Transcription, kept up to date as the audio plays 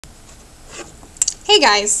Hey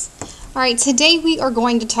guys! Alright, today we are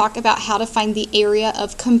going to talk about how to find the area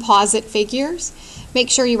of composite figures. Make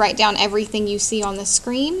sure you write down everything you see on the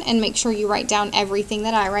screen and make sure you write down everything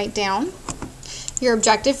that I write down. Your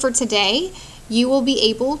objective for today, you will be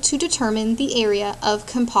able to determine the area of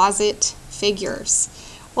composite figures.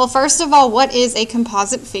 Well, first of all, what is a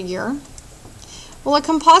composite figure? Well, a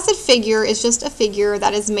composite figure is just a figure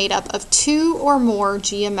that is made up of two or more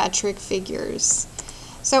geometric figures.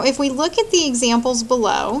 So if we look at the examples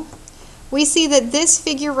below, we see that this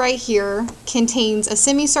figure right here contains a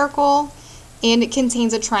semicircle and it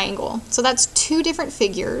contains a triangle. So that's two different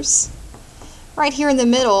figures. Right here in the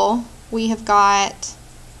middle, we have got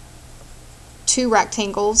two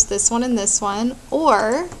rectangles, this one and this one,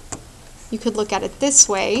 or you could look at it this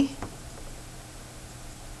way.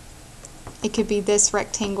 It could be this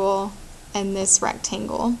rectangle and this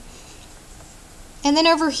rectangle. And then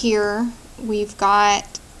over here, we've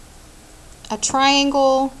got a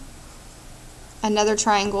triangle, another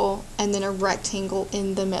triangle, and then a rectangle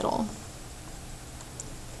in the middle.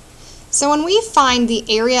 So when we find the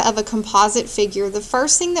area of a composite figure, the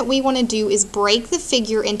first thing that we want to do is break the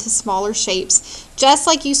figure into smaller shapes, just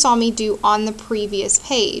like you saw me do on the previous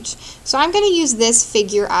page. So I'm going to use this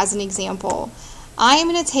figure as an example. I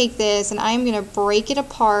am going to take this and I am going to break it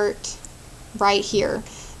apart right here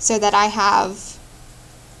so that I have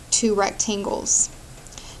two rectangles.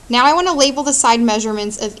 Now I want to label the side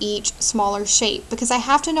measurements of each smaller shape because I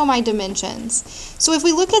have to know my dimensions. So if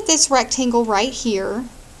we look at this rectangle right here,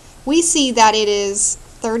 we see that it is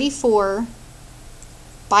 34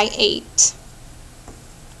 by 8.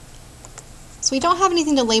 So we don't have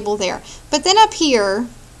anything to label there. But then up here,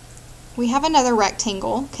 we have another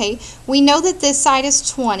rectangle. Okay, we know that this side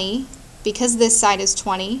is 20 because this side is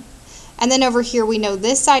 20. And then over here we know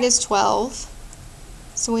this side is 12.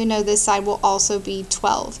 So we know this side will also be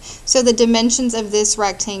 12. So the dimensions of this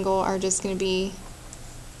rectangle are just going to be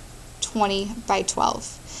 20 by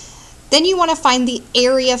 12. Then you want to find the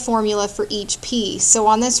area formula for each piece. So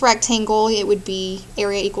on this rectangle, it would be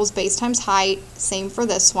area equals base times height. Same for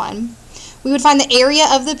this one. We would find the area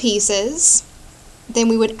of the pieces. Then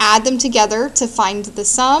we would add them together to find the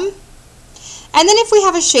sum. And then if we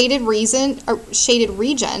have a shaded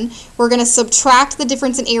region, we're going to subtract the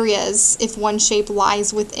difference in areas if one shape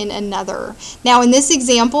lies within another. Now in this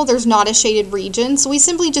example, there's not a shaded region, so we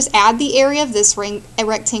simply just add the area of this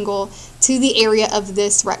rectangle to the area of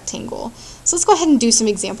this rectangle. So let's go ahead and do some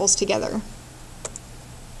examples together.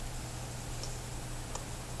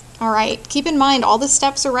 Alright, keep in mind all the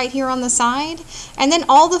steps are right here on the side, and then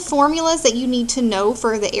all the formulas that you need to know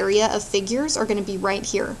for the area of figures are going to be right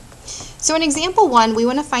here. So in example 1, we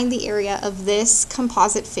want to find the area of this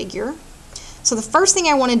composite figure. So the first thing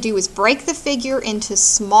I want to do is break the figure into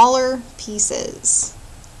smaller pieces.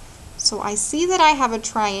 So I see that I have a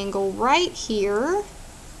triangle right here.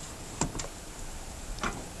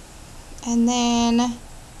 And then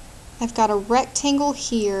I've got a rectangle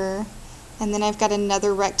here. And then I've got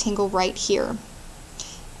another rectangle right here.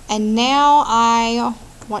 And now I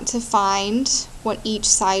want to find what each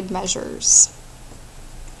side measures.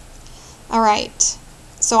 Alright,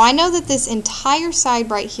 so I know that this entire side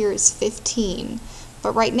right here is 15,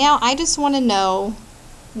 but right now I just want to know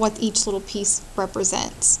what each little piece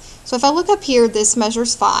represents. So if I look up here, this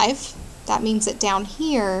measures 5. That means that down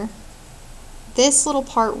here, this little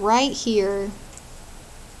part right here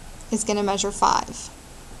is going to measure 5.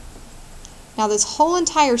 Now this whole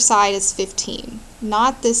entire side is 15,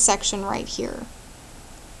 not this section right here.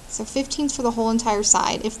 So 15 is for the whole entire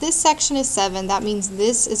side. If this section is 7, that means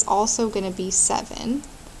this is also going to be 7.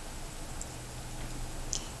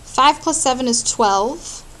 5 plus 7 is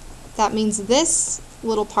 12. That means this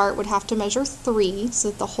little part would have to measure 3, so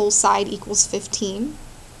that the whole side equals 15.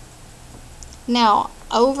 Now,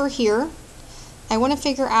 over here, I want to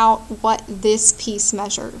figure out what this piece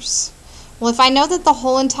measures. Well, if I know that the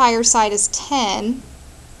whole entire side is 10,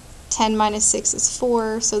 10 minus 6 is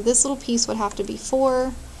 4, so this little piece would have to be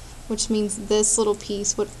 4. Which means this little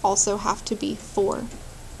piece would also have to be 4.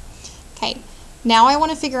 Okay, now I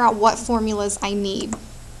want to figure out what formulas I need.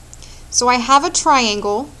 So I have a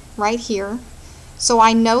triangle right here, so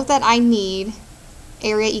I know that I need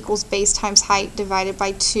area equals base times height divided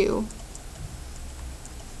by 2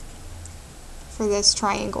 for this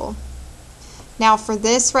triangle. Now for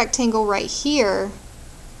this rectangle right here,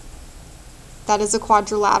 that is a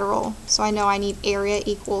quadrilateral, so I know I need area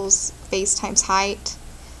equals base times height.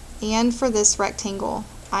 And for this rectangle,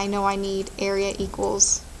 I know I need area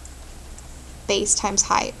equals base times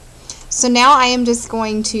height. So now I am just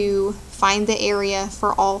going to find the area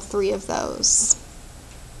for all three of those.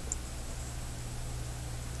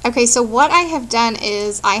 Okay, so what I have done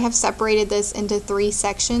is I have separated this into 3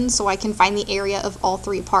 sections so I can find the area of all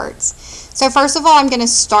 3 parts. So first of all, I'm going to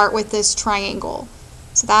start with this triangle.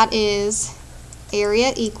 So that is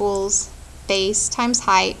area equals base times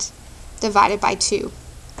height divided by 2.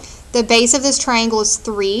 The base of this triangle is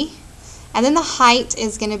 3, and then the height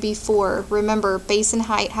is going to be 4. Remember, base and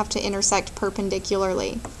height have to intersect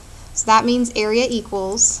perpendicularly. So that means area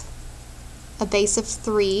equals a base of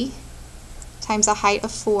 3 times a height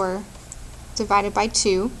of 4 divided by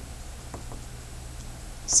 2.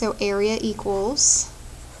 So area equals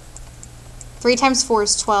 3 times 4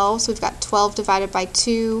 is 12, so we've got 12 divided by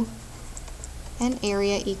 2, and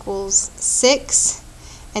area equals 6,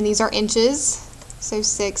 and these are inches, so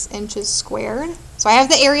 6 inches squared. So I have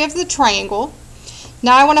the area of the triangle.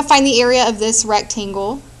 Now I want to find the area of this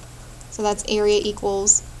rectangle, so that's area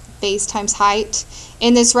equals base times height.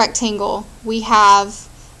 In this rectangle, we have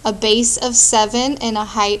a base of 7 and a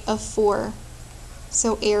height of 4.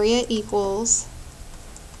 So area equals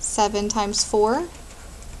 7 times 4.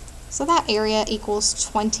 So that area equals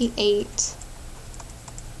 28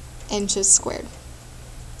 inches squared.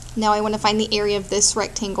 Now I want to find the area of this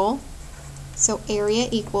rectangle. So area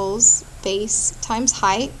equals base times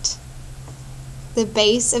height. The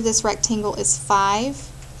base of this rectangle is 5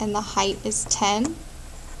 and the height is 10.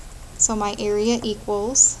 So my area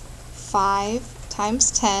equals 5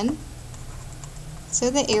 times 10. So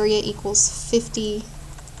the area equals 50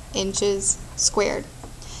 inches squared.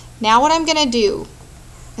 Now what I'm going to do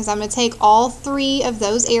is I'm going to take all 3 of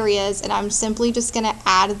those areas and I'm simply just going to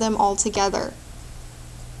add them all together.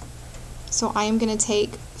 So I am going to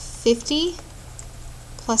take 50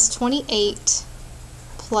 plus 28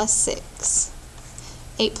 plus 6.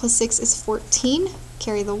 8 plus 6 is 14.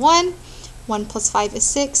 Carry the 1. 1 plus 5 is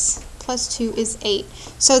 6. Plus 2 is 8.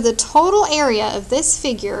 So the total area of this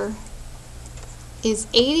figure is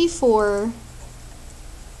 84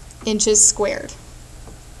 inches squared.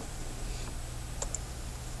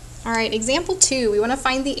 Alright, example 2, we want to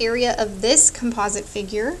find the area of this composite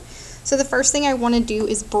figure. So the first thing I want to do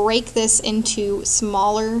is break this into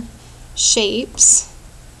smaller shapes.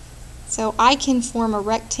 So I can form a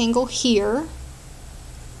rectangle here,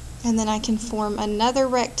 and then I can form another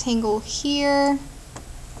rectangle here,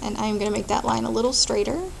 and I'm going to make that line a little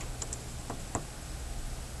straighter.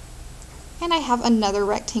 And I have another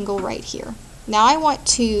rectangle right here. Now I want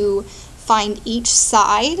to find each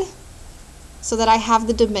side so that I have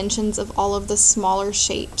the dimensions of all of the smaller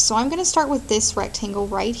shapes. So I'm going to start with this rectangle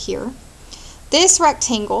right here. This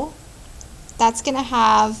rectangle, that's going to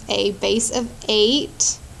have a base of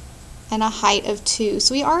 8 and a height of 2.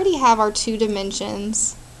 So we already have our 2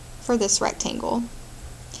 dimensions for this rectangle.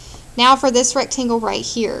 Now for this rectangle right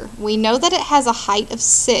here, we know that it has a height of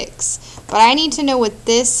 6, but I need to know what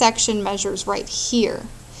this section measures right here.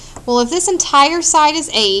 Well, if this entire side is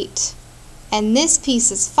 8 and this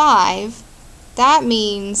piece is 5, that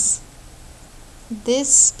means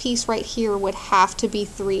this piece right here would have to be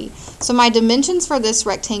 3. So my dimensions for this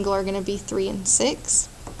rectangle are going to be 3 and 6.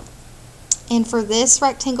 And for this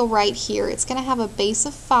rectangle right here, it's going to have a base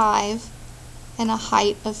of 5 and a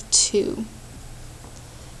height of 2.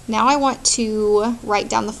 Now I want to write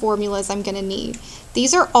down the formulas I'm going to need.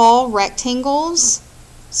 These are all rectangles,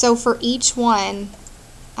 so for each one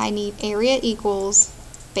I need area equals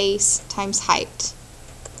base times height.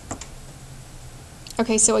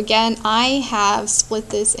 Okay, so again, I have split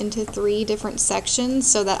this into 3 different sections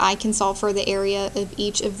so that I can solve for the area of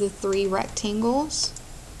each of the 3 rectangles.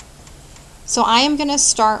 So I am going to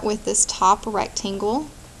start with this top rectangle.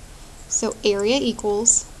 So area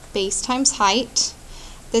equals base times height.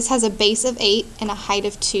 This has a base of 8 and a height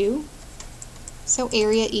of 2. So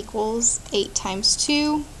area equals 8 times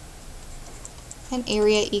 2. And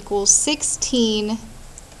area equals 16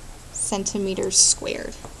 centimeters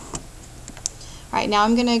squared. Alright, now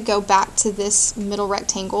I'm going to go back to this middle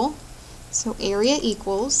rectangle. So area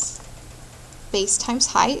equals base times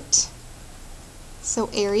height. So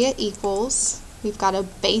area equals, we've got a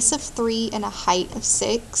base of 3 and a height of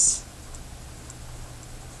 6.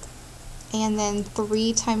 And then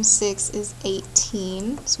 3 times 6 is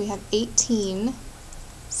 18. So we have 18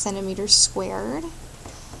 centimeters squared.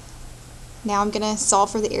 Now I'm going to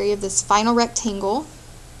solve for the area of this final rectangle.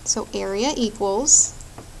 So area equals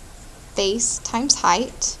base times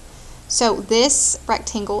height. So this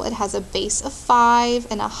rectangle, it has a base of 5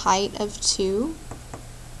 and a height of 2.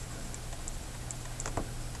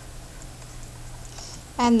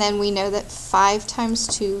 And then we know that 5 times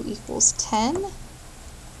 2 equals 10.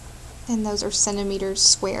 And those are centimeters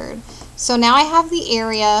squared. So now I have the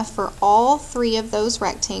area for all 3 of those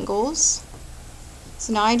rectangles.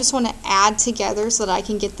 So now I just want to add together so that I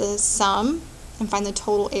can get the sum and find the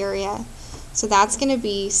total area. So that's going to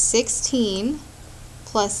be 16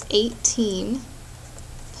 plus 18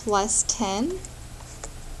 plus 10.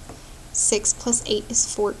 6 plus 8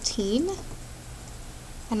 is 14.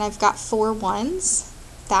 And I've got 4 ones.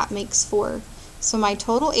 That makes 4. So my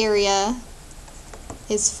total area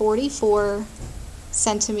is 44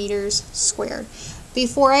 centimeters squared.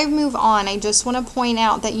 Before I move on, I just want to point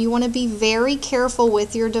out that you want to be very careful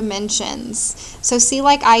with your dimensions. So see,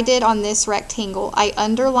 like I did on this rectangle, I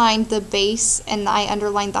underlined the base and I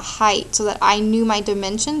underlined the height so that I knew my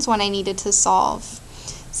dimensions when I needed to solve.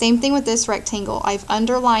 Same thing with this rectangle. I've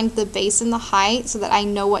underlined the base and the height so that I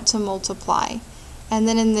know what to multiply. And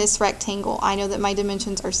then in this rectangle, I know that my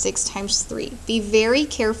dimensions are 6 times 3. Be very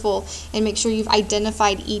careful and make sure you've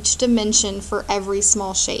identified each dimension for every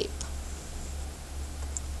small shape.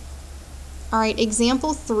 Alright,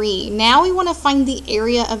 example 3. Now we want to find the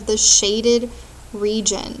area of the shaded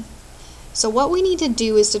region. So what we need to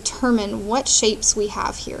do is determine what shapes we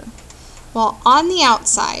have here. Well, on the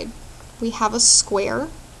outside, we have a square.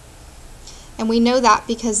 And we know that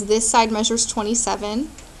because this side measures 27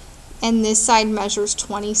 and this side measures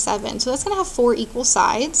 27. So that's going to have 4 equal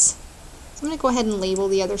sides. So I'm going to go ahead and label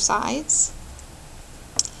the other sides.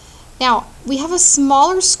 Now, we have a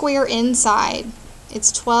smaller square inside. It's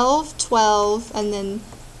 12, 12, and then,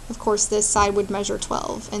 of course, this side would measure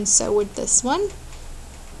 12, and so would this one.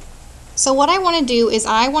 So what I want to do is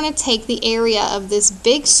I want to take the area of this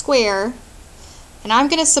big square, and I'm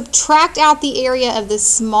going to subtract out the area of this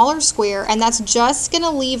smaller square, and that's just going to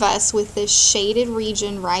leave us with this shaded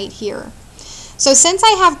region right here. So since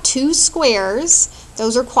I have 2 squares,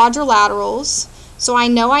 those are quadrilaterals, so I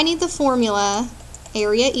know I need the formula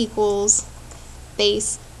area equals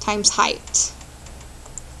base times height.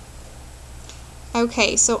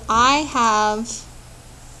 Okay, so I have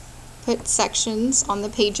put sections on the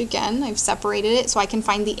page again. I've separated it so I can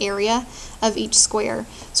find the area of each square.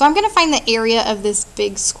 So I'm going to find the area of this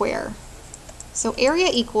big square. So area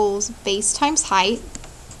equals base times height.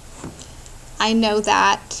 I know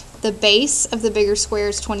that the base of the bigger square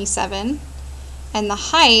is 27 and the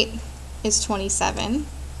height is 27.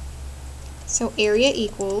 So area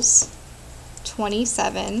equals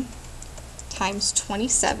 27 times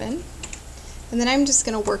 27. And then I'm just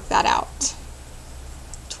going to work that out.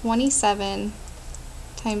 27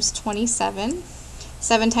 times 27.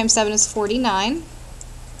 7 times 7 is 49.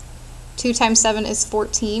 2 times 7 is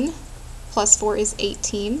 14. Plus 4 is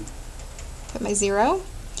 18. Put my 0.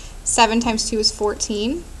 7 times 2 is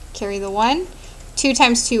 14. Carry the 1. 2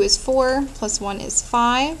 times 2 is 4. Plus 1 is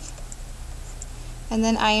 5. And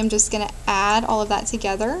then I am just going to add all of that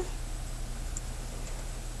together.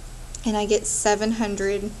 And I get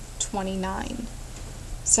 729.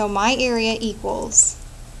 So my area equals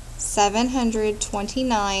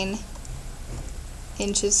 729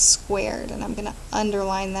 inches squared, and I'm going to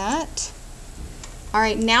underline that.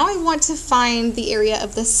 Alright, now I want to find the area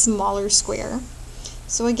of the smaller square.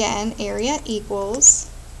 So again, area equals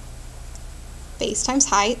base times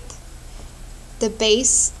height. The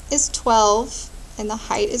base is 12 and the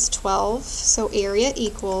height is 12, so area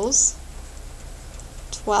equals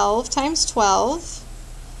 12 times 12.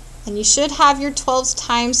 And you should have your 12's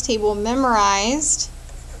times table memorized.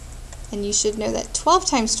 And you should know that 12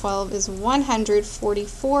 times 12 is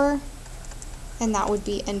 144, and that would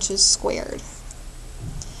be inches squared.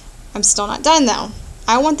 I'm still not done though.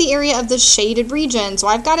 I want the area of the shaded region, so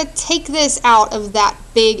I've got to take this out of that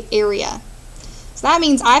big area. So that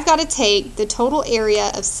means I've got to take the total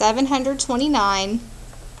area of 729,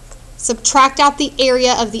 subtract out the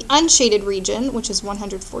area of the unshaded region, which is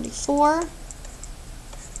 144,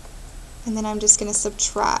 and then I'm just going to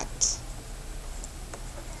subtract.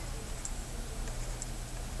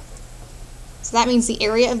 So that means the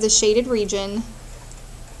area of the shaded region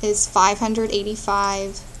is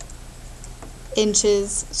 585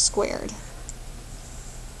 inches squared.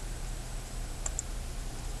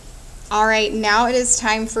 Alright, now it is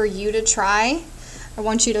time for you to try. I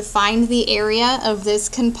want you to find the area of this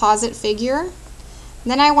composite figure.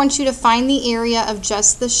 Then I want you to find the area of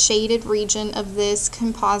just the shaded region of this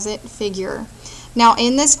composite figure. Now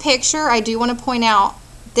in this picture, I do want to point out,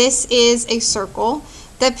 this is a circle.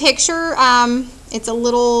 The picture, it's a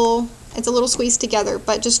little squeezed together,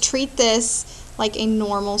 but just treat this like a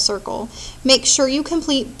normal circle. Make sure you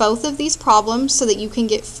complete both of these problems so that you can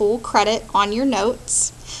get full credit on your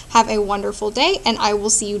notes. Have a wonderful day, and I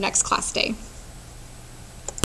will see you next class day.